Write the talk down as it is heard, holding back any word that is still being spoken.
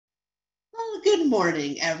Good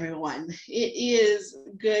morning, everyone. It is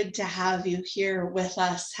good to have you here with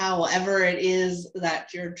us, however it is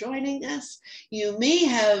that you're joining us. You may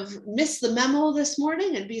have missed the memo this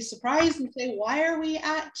morning and be surprised and say, why are we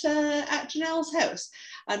at Janelle's house?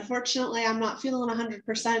 Unfortunately, I'm not feeling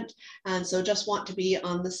 100%, and so just want to be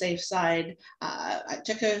on the safe side. I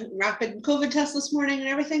took a rapid COVID test this morning and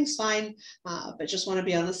everything's fine, but just want to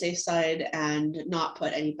be on the safe side and not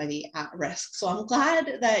put anybody at risk. So I'm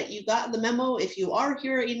glad that you got the memo if you are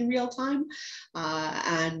here in real time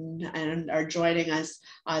and are joining us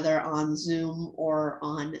either on Zoom or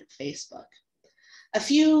on Facebook. A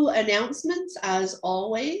few announcements as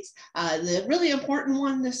always. The really important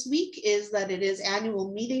one this week is that it is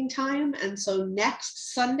annual meeting time. And so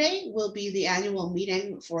next Sunday will be the annual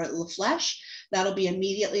meeting for Lafleche. That'll be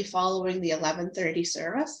immediately following the 11:30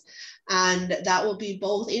 service. And that will be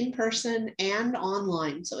both in person and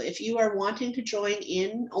online. So if you are wanting to join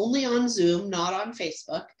in only on Zoom, not on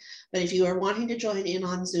Facebook, but if you are wanting to join in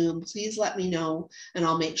on Zoom, please let me know and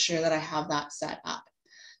I'll make sure that I have that set up.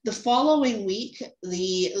 The following week,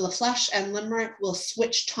 the Lafleche and Limerick will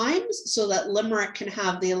switch times so that Limerick can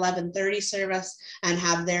have the 11:30 service and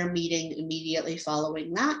have their meeting immediately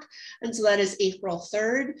following that. And so that is April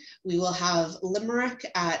 3rd. We will have Limerick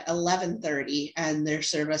at 11:30 and their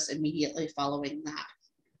service immediately following that.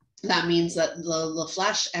 That means that the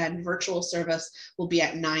Lafleche and virtual service will be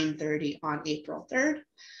at 9:30 on April 3rd.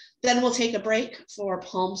 Then we'll take a break for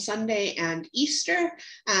Palm Sunday and Easter.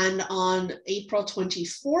 And on April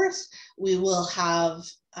 24th, we will have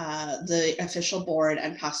the official board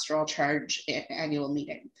and pastoral charge annual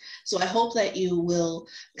meeting. So I hope that you will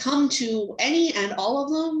come to any and all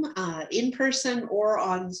of them in person or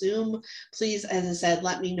on Zoom. Please, as I said,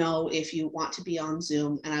 let me know if you want to be on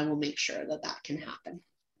Zoom and I will make sure that that can happen.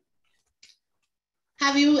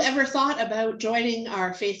 Have you ever thought about joining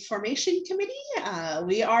our Faith Formation Committee?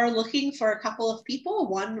 We are looking for a couple of people,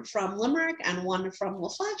 one from Limerick and one from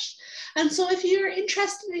Lafleche. And so if you're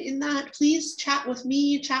interested in that, please chat with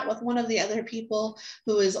me, chat with one of the other people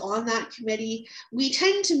who is on that committee. We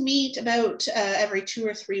tend to meet about every 2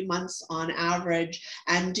 or 3 months on average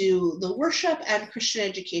and do the worship and Christian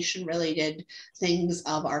education related things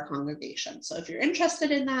of our congregation. So if you're interested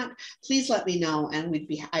in that, please let me know and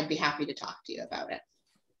I'd be happy to talk to you about it.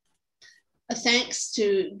 A thanks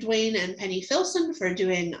to Doreen and Penny Filson for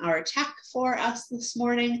doing our tech for us this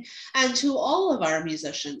morning, and to all of our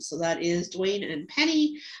musicians. So that is Doreen and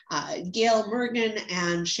Penny, Gail Mergen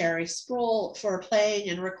and Sherry Sproul for playing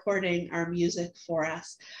and recording our music for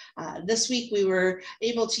us. This week we were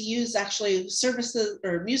able to use actually services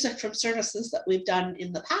or music from services that we've done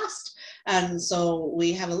in the past. And so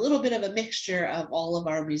we have a little bit of a mixture of all of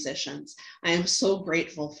our musicians. I am so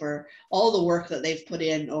grateful for all the work that they've put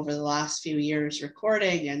in over the last few years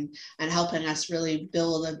recording and helping us really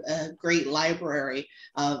build a great library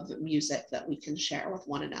of music that we can share with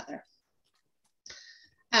one another.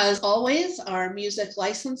 As always, our music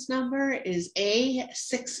license number is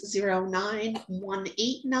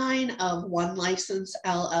A609189 of One License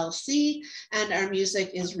LLC, and our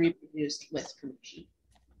music is reproduced with permission.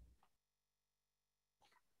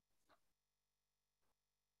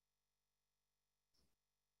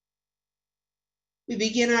 We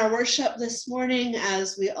begin our worship this morning,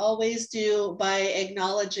 as we always do, by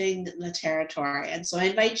acknowledging the territory. And so I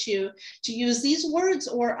invite you to use these words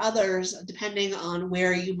or others, depending on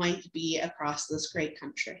where you might be across this great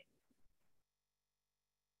country.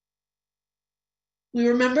 We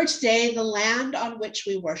remember today the land on which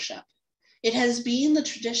we worship. It has been the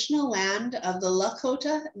traditional land of the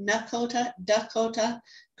Lakota, Nakota, Dakota,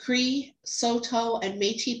 Cree, Saulteaux, and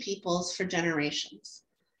Métis peoples for generations.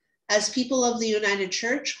 As people of the United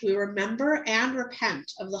Church, we remember and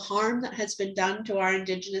repent of the harm that has been done to our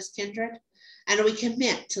Indigenous kindred, and we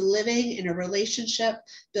commit to living in a relationship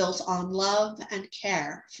built on love and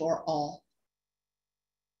care for all.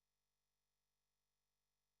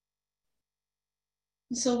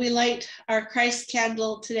 So we light our Christ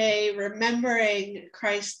candle today, remembering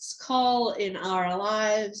Christ's call in our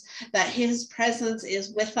lives, that his presence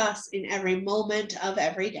is with us in every moment of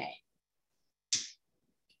every day.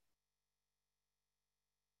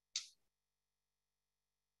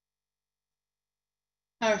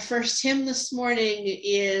 Our first hymn this morning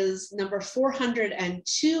is number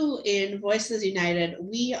 402 in Voices United,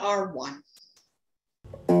 We Are One.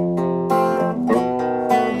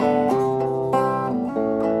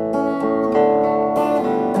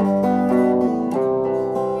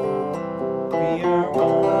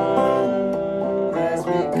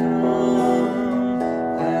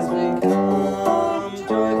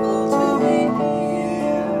 Joyful to be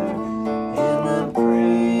here in the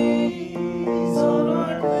praise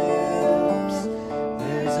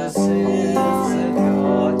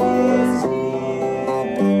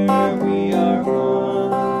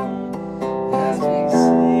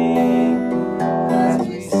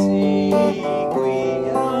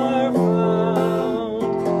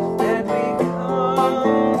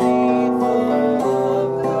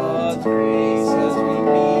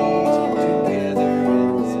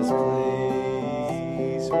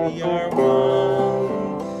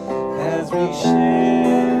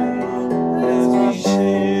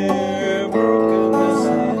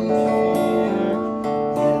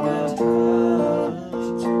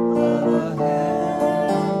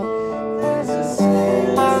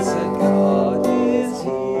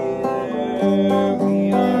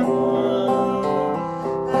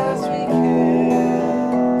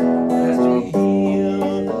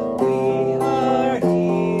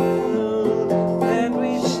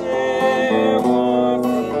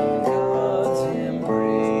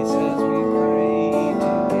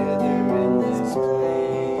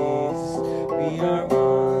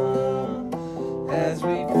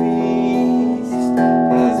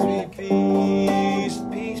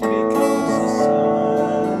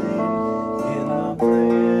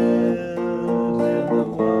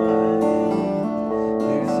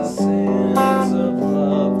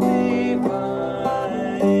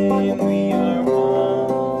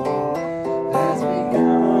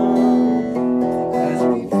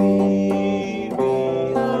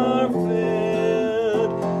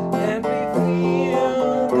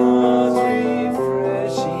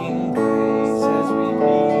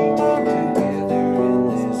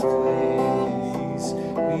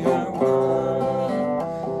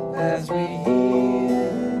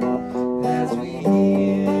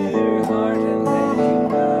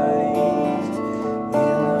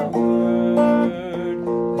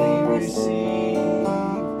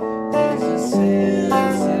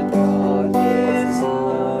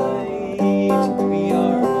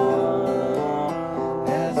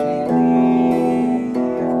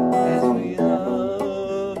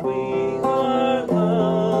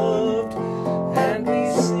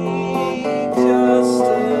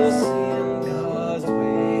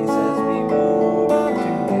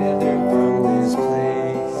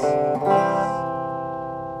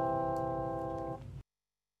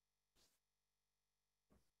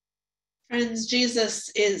Friends, Jesus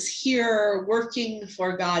is here working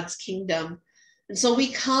for God's kingdom. And so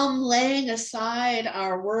we come laying aside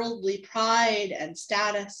our worldly pride and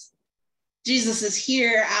status. Jesus is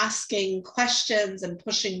here asking questions and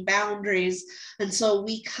pushing boundaries. And so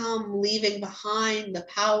we come leaving behind the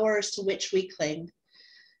powers to which we cling.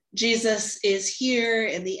 Jesus is here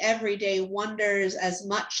in the everyday wonders as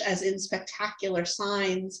much as in spectacular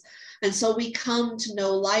signs. And so we come to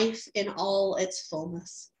know life in all its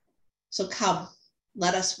fullness. So come,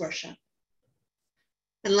 let us worship.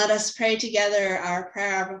 And let us pray together our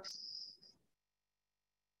prayer.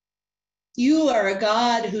 You are a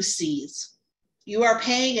God who sees. You are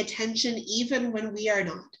paying attention even when we are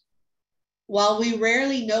not. While we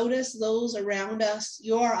rarely notice those around us,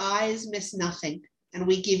 your eyes miss nothing, and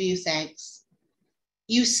we give you thanks.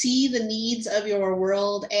 You see the needs of your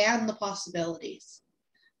world and the possibilities.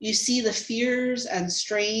 You see the fears and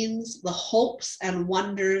strains, the hopes and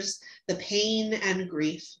wonders, the pain and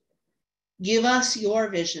grief. Give us your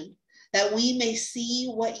vision, that we may see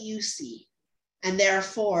what you see, and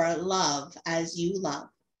therefore love as you love.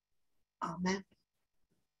 Amen.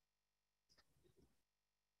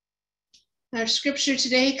 Our scripture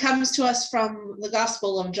today comes to us from the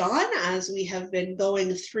Gospel of John, as we have been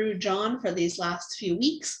going through John for these last few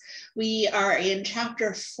weeks. We are in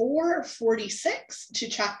chapter 4:46 to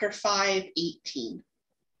chapter 5:18.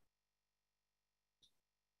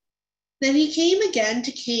 Then he came again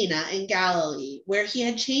to Cana in Galilee, where he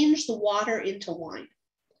had changed the water into wine.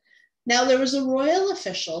 Now there was a royal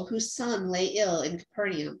official whose son lay ill in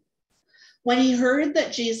Capernaum. When he heard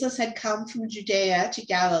that Jesus had come from Judea to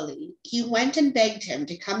Galilee, he went and begged him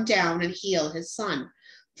to come down and heal his son,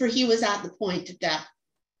 for he was at the point of death.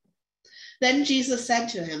 Then Jesus said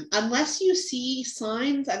to him, "Unless you see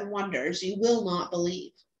signs and wonders, you will not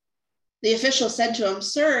believe." The official said to him,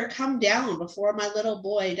 "Sir, come down before my little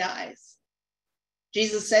boy dies."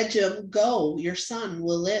 Jesus said to him, "Go, your son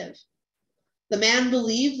will live." The man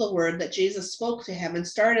believed the word that Jesus spoke to him and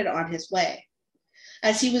started on his way.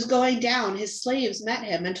 As he was going down, his slaves met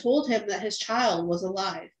him and told him that his child was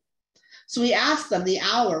alive. So he asked them the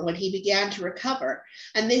hour when he began to recover,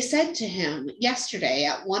 and they said to him, "Yesterday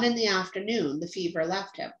at 1 p.m, the fever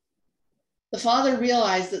left him." The father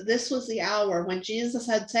realized that this was the hour when Jesus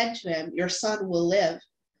had said to him, "Your son will live."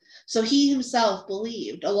 So he himself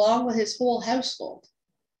believed, along with his whole household.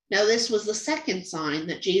 Now this was the second sign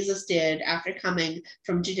that Jesus did after coming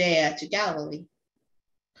from Judea to Galilee.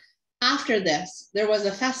 After this, there was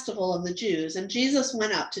a festival of the Jews, and Jesus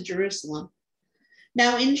went up to Jerusalem.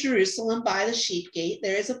 Now in Jerusalem, by the sheep gate,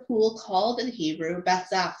 there is a pool called in Hebrew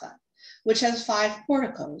Bethzatha, which has 5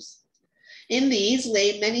 porticos. In these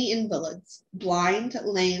lay many invalids, blind,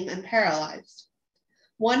 lame, and paralyzed.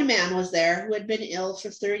 One man was there who had been ill for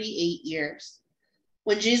 38 years.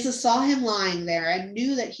 When Jesus saw him lying there and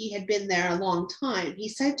knew that he had been there a long time, he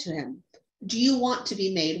said to him, "Do you want to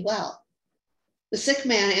be made well?" The sick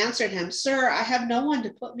man answered him, "Sir, I have no one to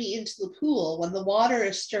put me into the pool when the water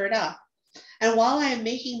is stirred up, and while I am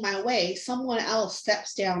making my way, someone else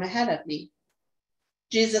steps down ahead of me."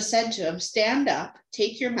 Jesus said to him, "Stand up,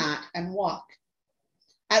 take your mat, and walk."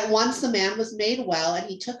 At once the man was made well, and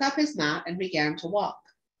he took up his mat and began to walk.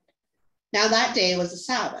 Now that day was a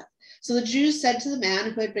Sabbath. So the Jews said to the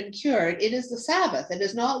man who had been cured, "It is the Sabbath. It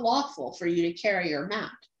is not lawful for you to carry your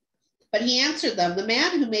mat." But he answered them, "The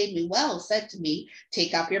man who made me well said to me,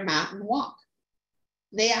 'Take up your mat and walk.'"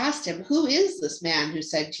 They asked him, "Who is this man who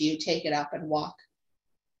said to you, 'Take it up and walk'?"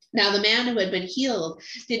 Now the man who had been healed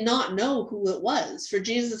did not know who it was, for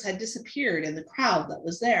Jesus had disappeared in the crowd that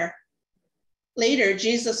was there. Later,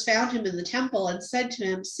 Jesus found him in the temple and said to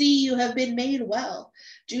him, "See, you have been made well.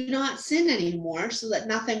 Do not sin anymore, so that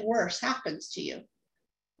nothing worse happens to you."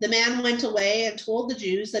 The man went away and told the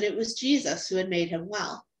Jews that it was Jesus who had made him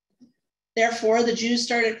well. Therefore, the Jews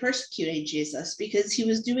started persecuting Jesus because he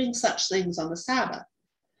was doing such things on the Sabbath.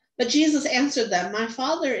 But Jesus answered them, "My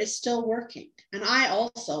Father is still working, and I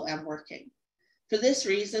also am working." For this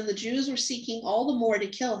reason, the Jews were seeking all the more to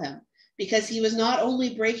kill him, because he was not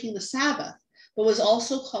only breaking the Sabbath, but was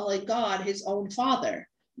also calling God his own Father,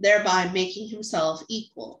 thereby making himself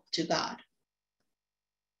equal to God.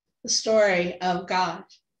 The story of God.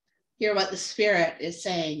 Hear what the Spirit is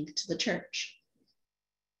saying to the church.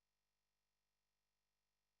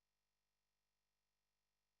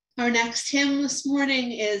 Our next hymn this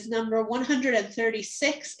morning is number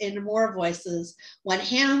 136 in More Voices, "When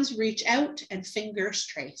Hands Reach Out and Fingers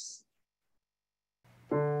Trace."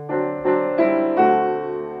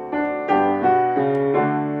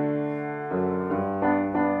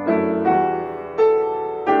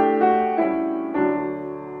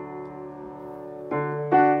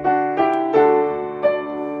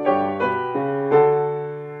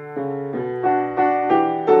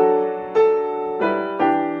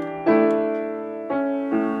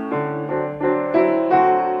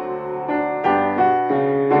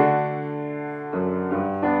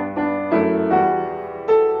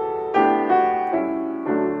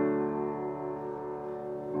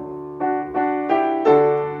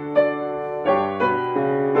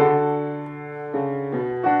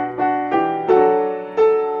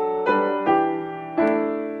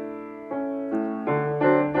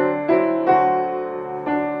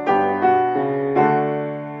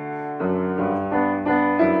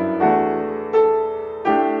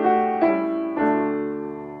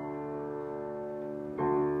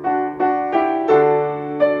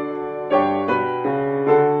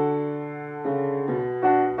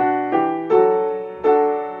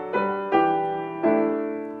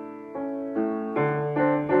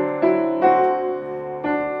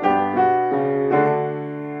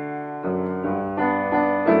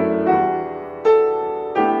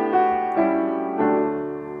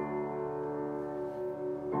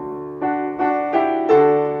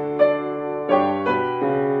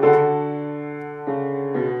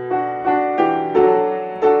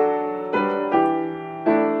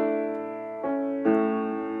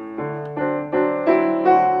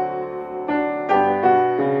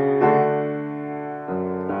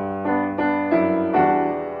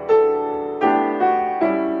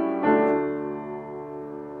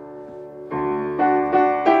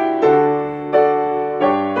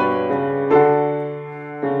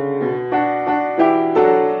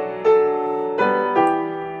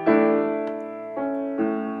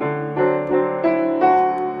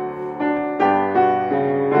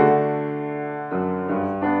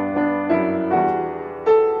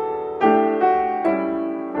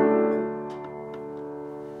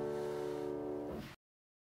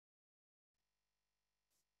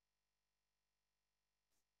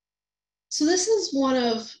 So this is one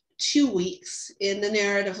of 2 weeks in the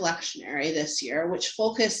narrative lectionary this year, which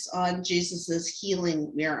focus on Jesus's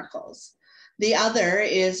healing miracles. The other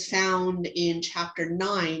is found in chapter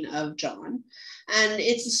 9 of John, and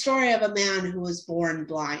it's the story of a man who was born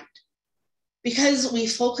blind. Because we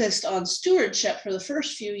focused on stewardship for the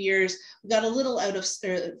first few years, we got a little out of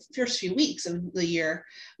the first few weeks of the year,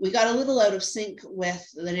 we got a little out of sync with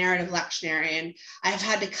the narrative lectionary, and I've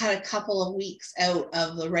had to cut a couple of weeks out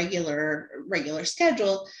of the regular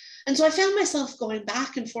schedule. And so I found myself going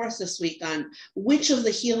back and forth this week on which of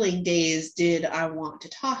the healing days did I want to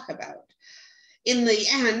talk about. In the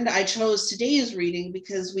end, I chose today's reading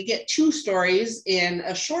because we get 2 stories in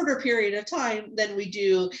a shorter period of time than we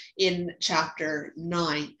do in chapter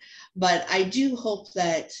 9. But I do hope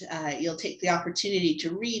that you'll take the opportunity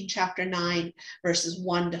to read chapter 9, verses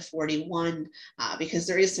 1 to 41, because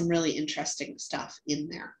there is some really interesting stuff in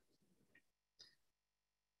there.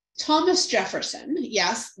 Thomas Jefferson,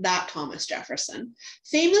 yes, that Thomas Jefferson,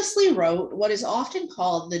 famously wrote what is often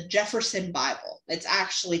called the Jefferson Bible. It's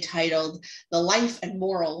actually titled The Life and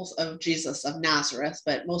Morals of Jesus of Nazareth,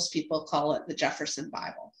 but most people call it the Jefferson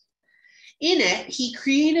Bible. In it, he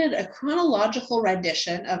created a chronological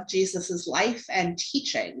rendition of Jesus's life and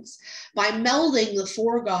teachings by melding the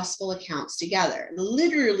four gospel accounts together,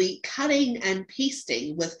 literally cutting and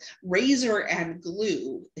pasting with razor and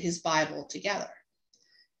glue his Bible together.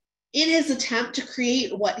 In his attempt to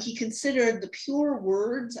create what he considered the pure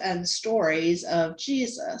words and stories of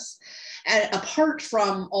Jesus, and apart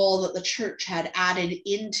from all that the church had added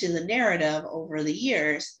into the narrative over the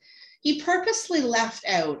years, he purposely left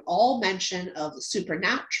out all mention of the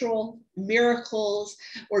supernatural, miracles,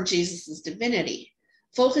 or Jesus's divinity,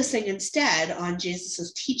 focusing instead on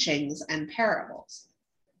Jesus's teachings and parables.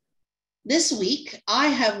 This week, I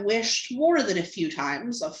have wished more than a few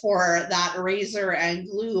times for that razor and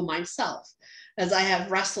glue myself, as I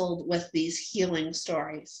have wrestled with these healing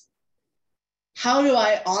stories. How do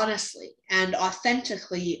I honestly and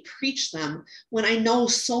authentically preach them when I know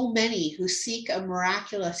so many who seek a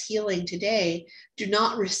miraculous healing today do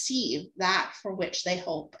not receive that for which they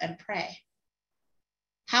hope and pray?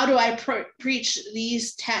 How do I preach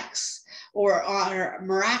these texts or our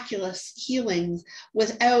miraculous healings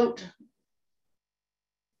without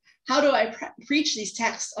How do I preach these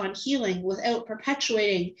texts on healing without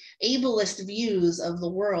perpetuating ableist views of the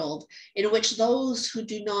world in which those who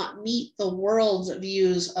do not meet the world's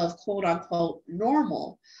views of quote unquote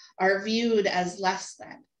normal are viewed as less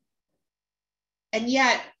than? And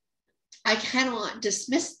yet I cannot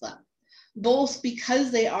dismiss them, both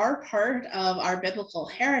because they are part of our biblical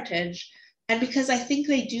heritage and because I think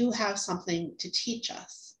they do have something to teach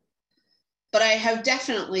us. But I have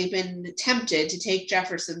definitely been tempted to take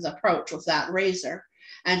Jefferson's approach with that razor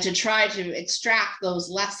and to try to extract those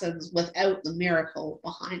lessons without the miracle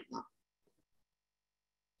behind them.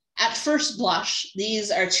 At first blush,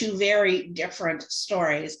 these are two very different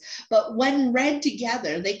stories, but when read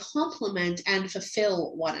together, they complement and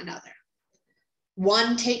fulfill one another.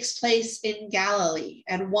 One takes place in Galilee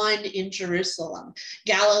and one in Jerusalem.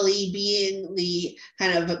 Galilee being the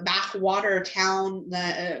kind of backwater town,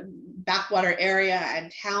 the backwater area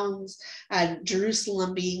and towns, and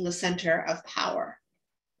Jerusalem being the center of power.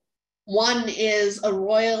 One is a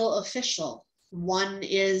royal official. One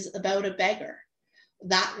is about a beggar.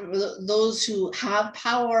 Those who have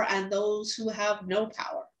power and those who have no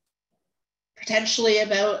power. Potentially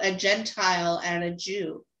about a Gentile and a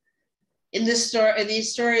Jew. In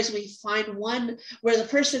these stories, we find one where the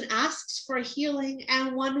person asks for healing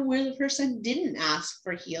and one where the person didn't ask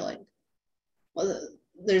for healing. Well,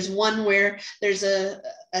 there's one where there's a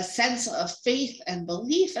sense of faith and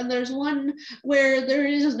belief, and there's one where there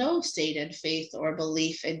is no stated faith or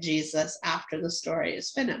belief in Jesus after the story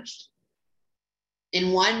is finished.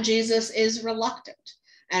 In one, Jesus is reluctant,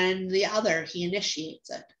 and in the other, he initiates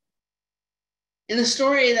it. In the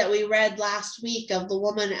story that we read last week of the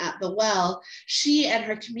woman at the well, she and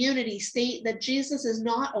her community state that Jesus is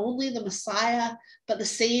not only the Messiah, but the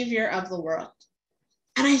Savior of the world.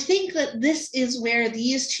 And I think that this is where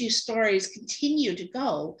these two stories continue to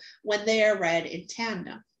go when they are read in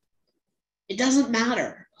tandem. It doesn't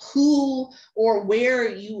matter who or where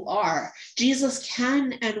you are, Jesus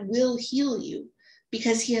can and will heal you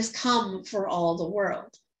because he has come for all the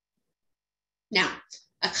world. Now,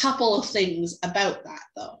 a couple of things about that,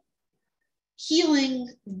 though. Healing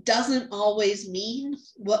doesn't always mean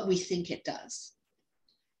what we think it does.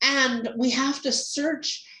 And we have to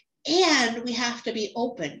search and we have to be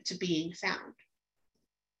open to being found.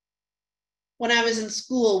 When I was in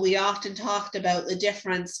school, we often talked about the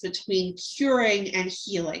difference between curing and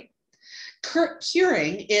healing.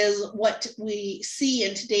 Curing is what we see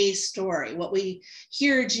in today's story, what we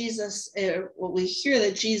hear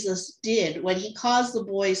that Jesus did when he caused the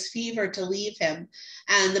boy's fever to leave him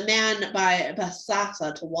and the man by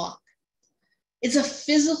Bethsaida to walk. It's a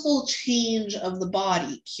physical change of the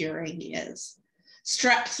body, curing is.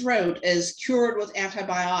 Strep throat is cured with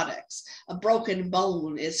antibiotics. A broken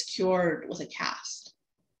bone is cured with a cast.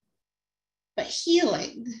 But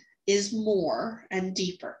healing is more and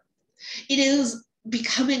deeper. It is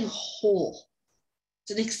becoming whole.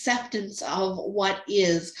 It's an acceptance of what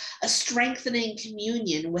is, a strengthening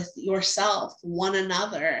communion with yourself, one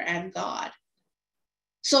another, and God.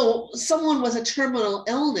 So someone with a terminal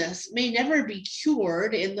illness may never be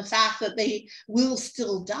cured in the fact that they will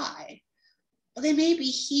still die. but they may be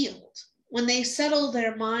healed when they settle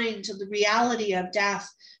their mind to the reality of death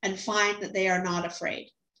and find that they are not afraid.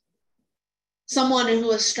 Someone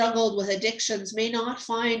who has struggled with addictions may not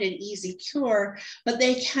find an easy cure, but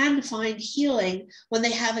they can find healing when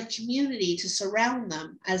they have a community to surround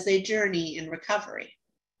them as they journey in recovery.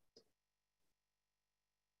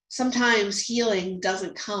 Sometimes healing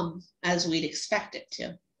doesn't come as we'd expect it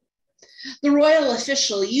to. The royal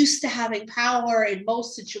official, used to having power in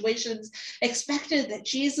most situations, expected that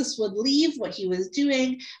Jesus would leave what he was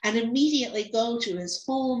doing and immediately go to his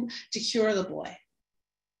home to cure the boy.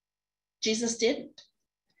 Jesus didn't.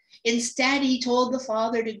 Instead, he told the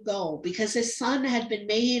father to go because his son had been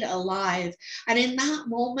made alive. And in that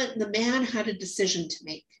moment, the man had a decision to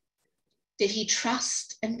make. Did he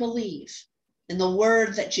trust and believe in the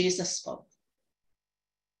word that Jesus spoke?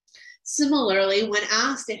 Similarly, when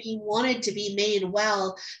asked if he wanted to be made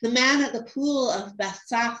well, the man at the pool of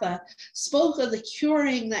Bethesda spoke of the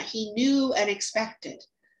curing that he knew and expected,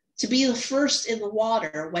 to be the first in the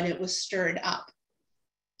water when it was stirred up.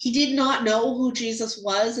 He did not know who Jesus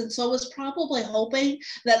was, and so was probably hoping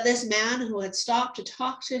that this man who had stopped to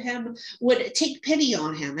talk to him would take pity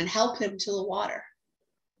on him and help him to the water.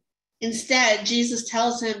 Instead, Jesus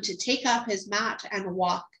tells him to take up his mat and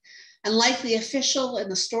walk. And like the official in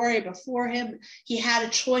the story before him, he had a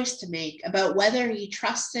choice to make about whether he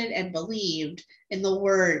trusted and believed in the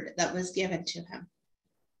word that was given to him.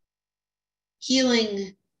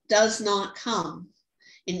 Healing does not come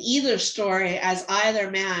in either story as either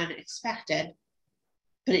man expected,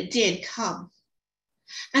 but it did come.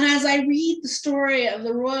 And as I read the story of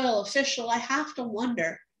the royal official, I have to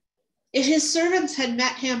wonder if his servants had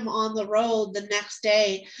met him on the road the next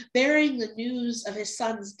day, bearing the news of his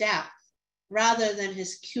son's death rather than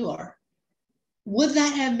his cure, would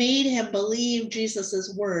that have made him believe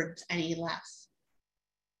Jesus's words any less?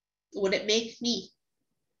 Would it make me?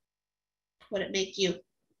 Would it make you?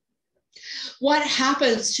 What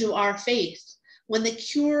happens to our faith when the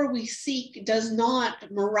cure we seek does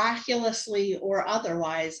not miraculously or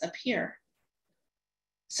otherwise appear?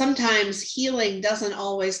 Sometimes healing doesn't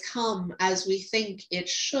always come as we think it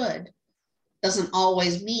should, doesn't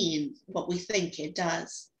always mean what we think it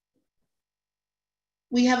does.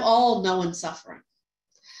 We have all known suffering.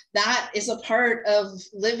 That is a part of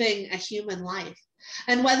living a human life.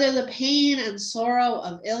 And whether the pain and sorrow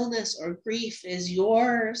of illness or grief is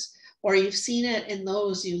yours, or you've seen it in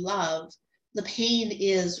those you love, the pain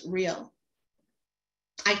is real.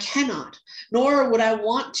 I cannot, nor would I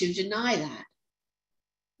want to deny that.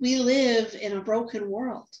 We live in a broken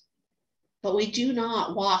world, but we do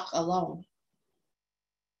not walk alone.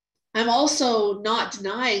 I'm also not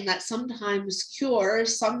denying that sometimes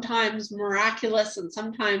cures, sometimes miraculous, and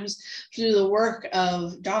sometimes through the work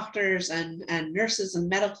of doctors and nurses and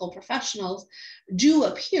medical professionals do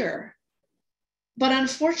appear. But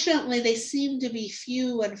unfortunately, they seem to be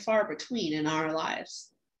few and far between in our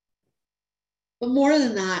lives. But more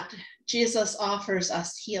than that, Jesus offers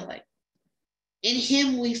us healing. In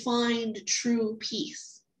him, we find true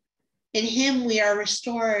peace. In him, we are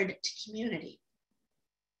restored to community.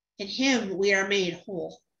 In him, we are made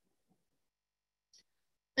whole.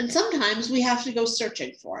 And sometimes we have to go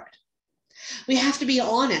searching for it. We have to be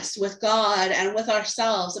honest with God and with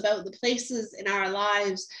ourselves about the places in our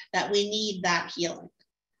lives that we need that healing.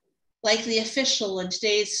 Like the official in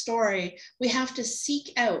today's story, we have to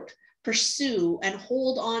seek out, pursue, and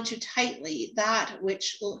hold on to tightly that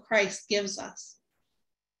which Christ gives us.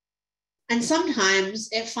 And sometimes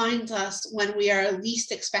it finds us when we are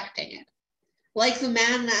least expecting it. Like the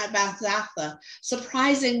man at Bethesda,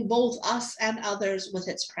 surprising both us and others with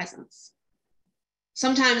its presence.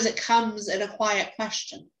 Sometimes it comes in a quiet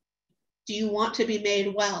question. Do you want to be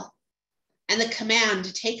made well? And the command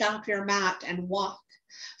to take up your mat and walk,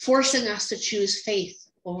 forcing us to choose faith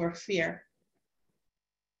over fear.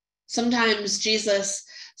 Sometimes Jesus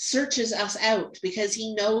searches us out because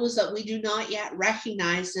he knows that we do not yet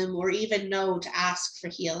recognize him or even know to ask for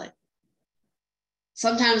healing.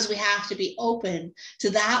 Sometimes we have to be open to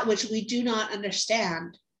that which we do not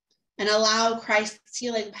understand and allow Christ's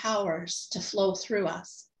healing powers to flow through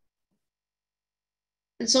us.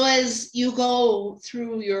 And so as you go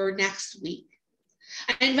through your next week,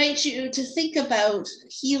 I invite you to think about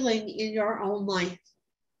healing in your own life.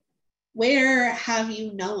 Where have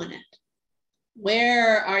you known it?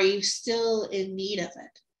 Where are you still in need of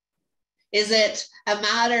it? Is it a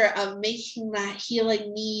matter of making that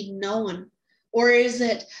healing need known? Or is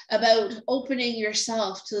it about opening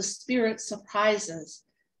yourself to the Spirit's surprises,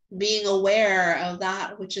 being aware of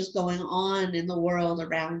that which is going on in the world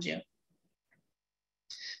around you?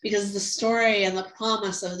 because the story and the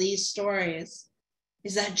promise of these stories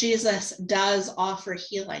is that Jesus does offer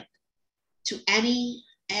healing to any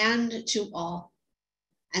and to all,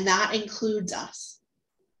 and that includes us.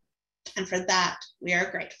 And for that, we are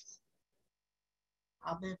grateful.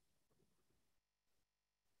 Amen.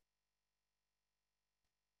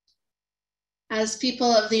 As people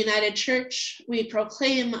of the United Church, we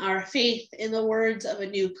proclaim our faith in the words of a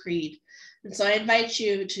new creed. And so I invite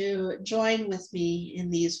you to join with me in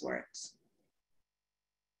these words.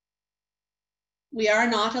 We are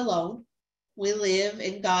not alone. We live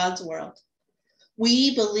in God's world.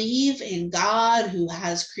 We believe in God who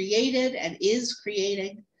has created and is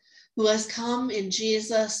creating, who has come in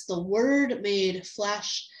Jesus, the Word made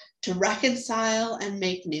flesh, to reconcile and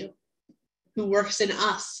make new, who works in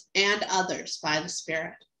us and others by the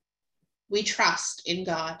Spirit. We trust in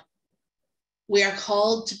God. We are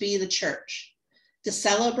called to be the church, to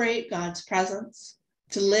celebrate God's presence,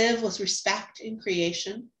 to live with respect in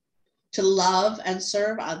creation, to love and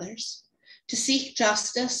serve others, to seek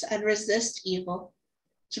justice and resist evil,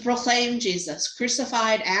 to proclaim Jesus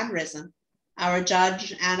crucified and risen, our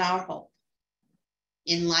judge and our hope.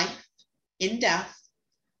 In life, in death,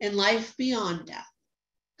 in life beyond death,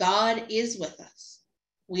 God is with us.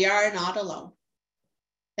 We are not alone.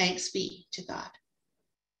 Thanks be to God.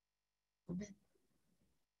 Amen.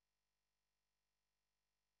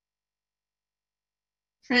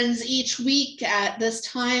 Friends, each week at this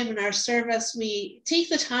time in our service, we take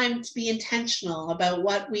the time to be intentional about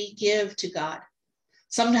what we give to God.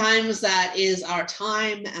 Sometimes that is our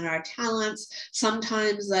time and our talents.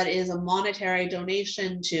 Sometimes that is a monetary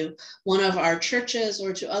donation to one of our churches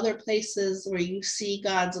or to other places where you see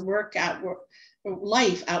God's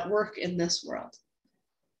life at work in this world.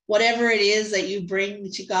 Whatever it is that you bring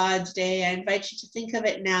to God today, I invite you to think of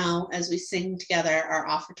it now as we sing together our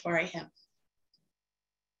offertory hymn.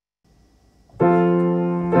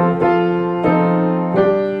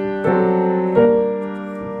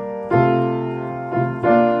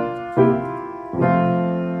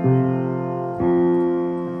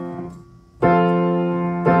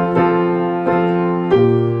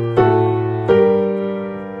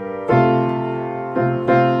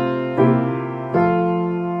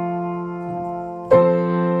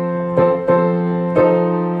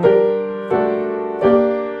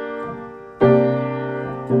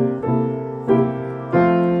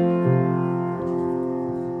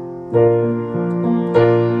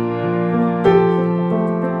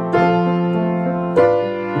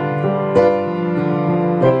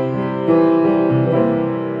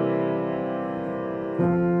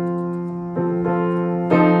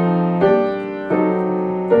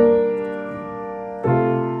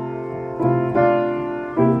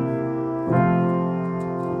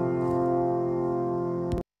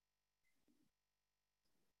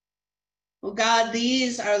 Oh God,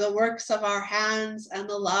 these are the works of our hands and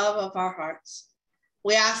the love of our hearts.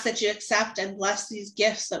 We ask that you accept and bless these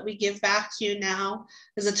gifts that we give back to you now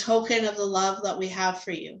as a token of the love that we have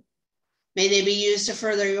for you. May they be used to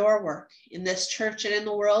further your work in this church and in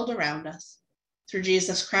the world around us. Through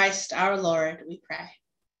Jesus Christ, our Lord, we pray.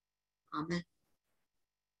 Amen.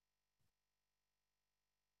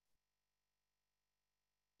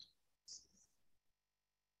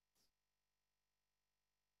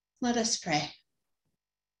 Let us pray.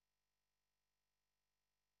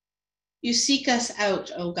 You seek us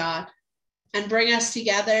out, O God, and bring us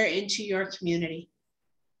together into your community.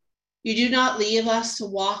 You do not leave us to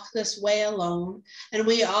walk this way alone, and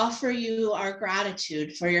we offer you our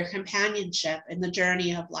gratitude for your companionship in the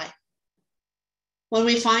journey of life. When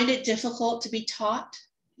we find it difficult to be taught,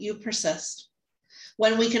 you persist.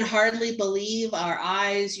 When we can hardly believe our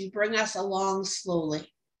eyes, you bring us along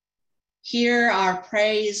slowly. Hear our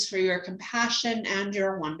praise for your compassion and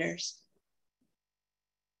your wonders.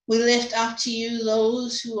 We lift up to you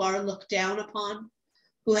those who are looked down upon,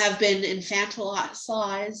 who have been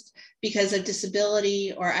infantilized because of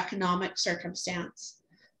disability or economic circumstance,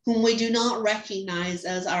 whom we do not recognize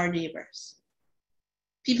as our neighbors.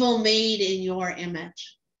 People made in your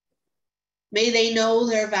image. May they know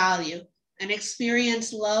their value and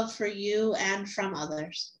experience love for you and from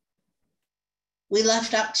others. We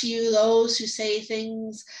lift up to you those who say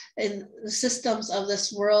things in the systems of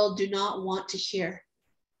this world do not want to hear,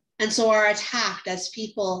 and so are attacked as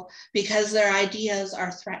people because their ideas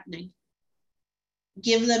are threatening.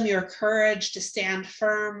 Give them your courage to stand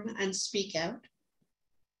firm and speak out.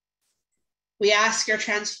 We ask your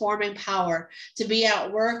transforming power to be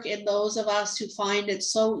at work in those of us who find it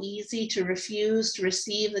so easy to refuse to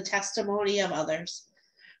receive the testimony of others,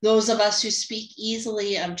 Those of us who speak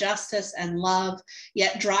easily of justice and love,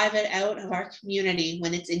 yet drive it out of our community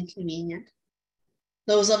when it's inconvenient.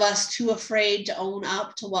 Those of us too afraid to own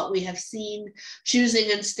up to what we have seen, choosing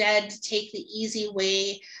instead to take the easy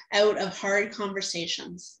way out of hard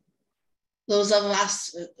conversations. Those of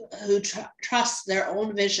us who trust their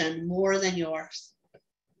own vision more than yours.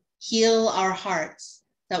 Heal our hearts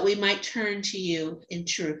that we might turn to you in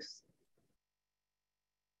truth.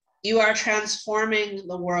 You are transforming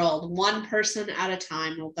the world one person at a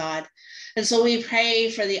time, oh God. And so we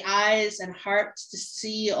pray for the eyes and hearts to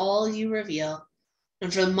see all you reveal,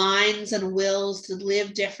 and for minds and wills to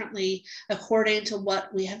live differently according to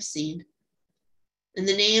what we have seen. In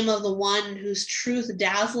the name of the one whose truth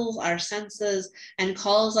dazzles our senses and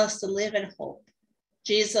calls us to live in hope,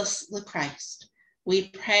 Jesus the Christ, we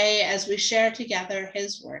pray as we share together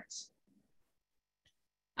his words.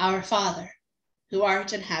 Our Father, who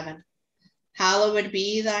art in heaven, hallowed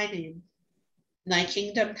be thy name. Thy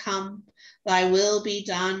kingdom come, thy will be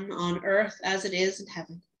done on earth as it is in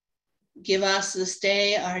heaven. Give us this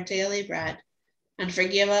day our daily bread, and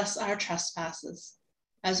forgive us our trespasses,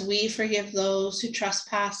 as we forgive those who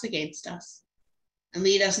trespass against us. And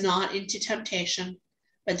lead us not into temptation,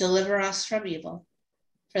 but deliver us from evil.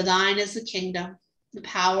 For thine is the kingdom, the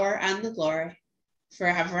power, and the glory,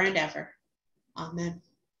 forever and ever. Amen.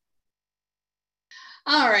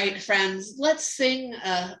 All right, friends, let's sing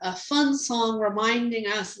a fun song reminding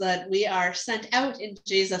us that we are sent out in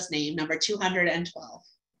Jesus' name, number 212.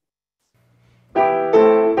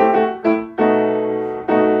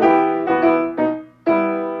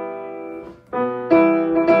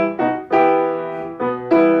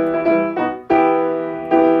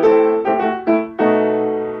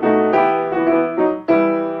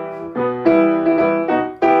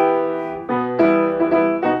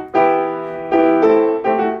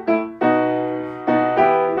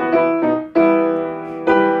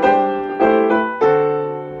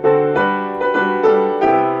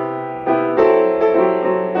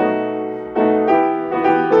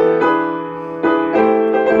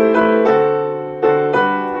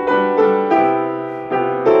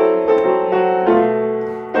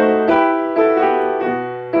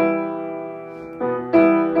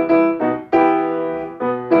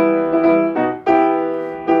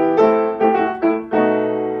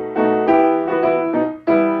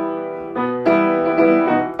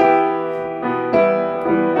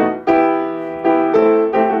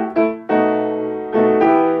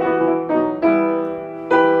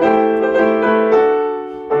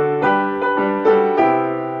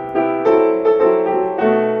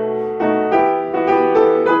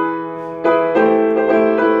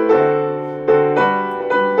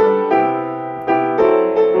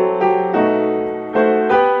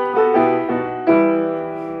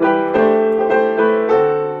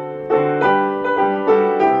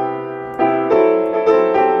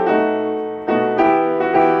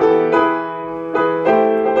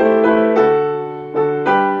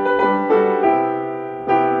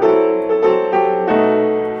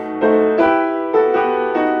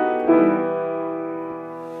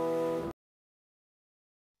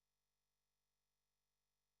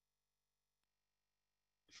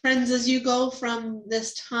 Friends, as you go from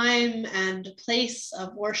this time and place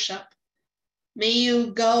of worship, may you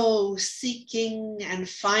go seeking and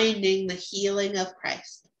finding the healing of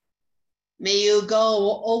Christ. May you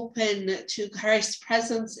go open to Christ's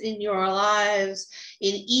presence in your lives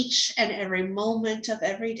in each and every moment of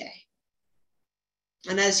every day.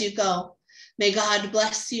 And as you go, may God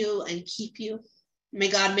bless you and keep you. May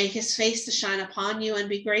God make his face to shine upon you and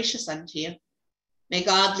be gracious unto you. May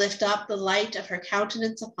God lift up the light of her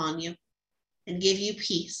countenance upon you and give you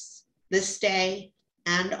peace this day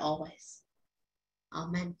and always.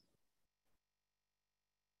 Amen.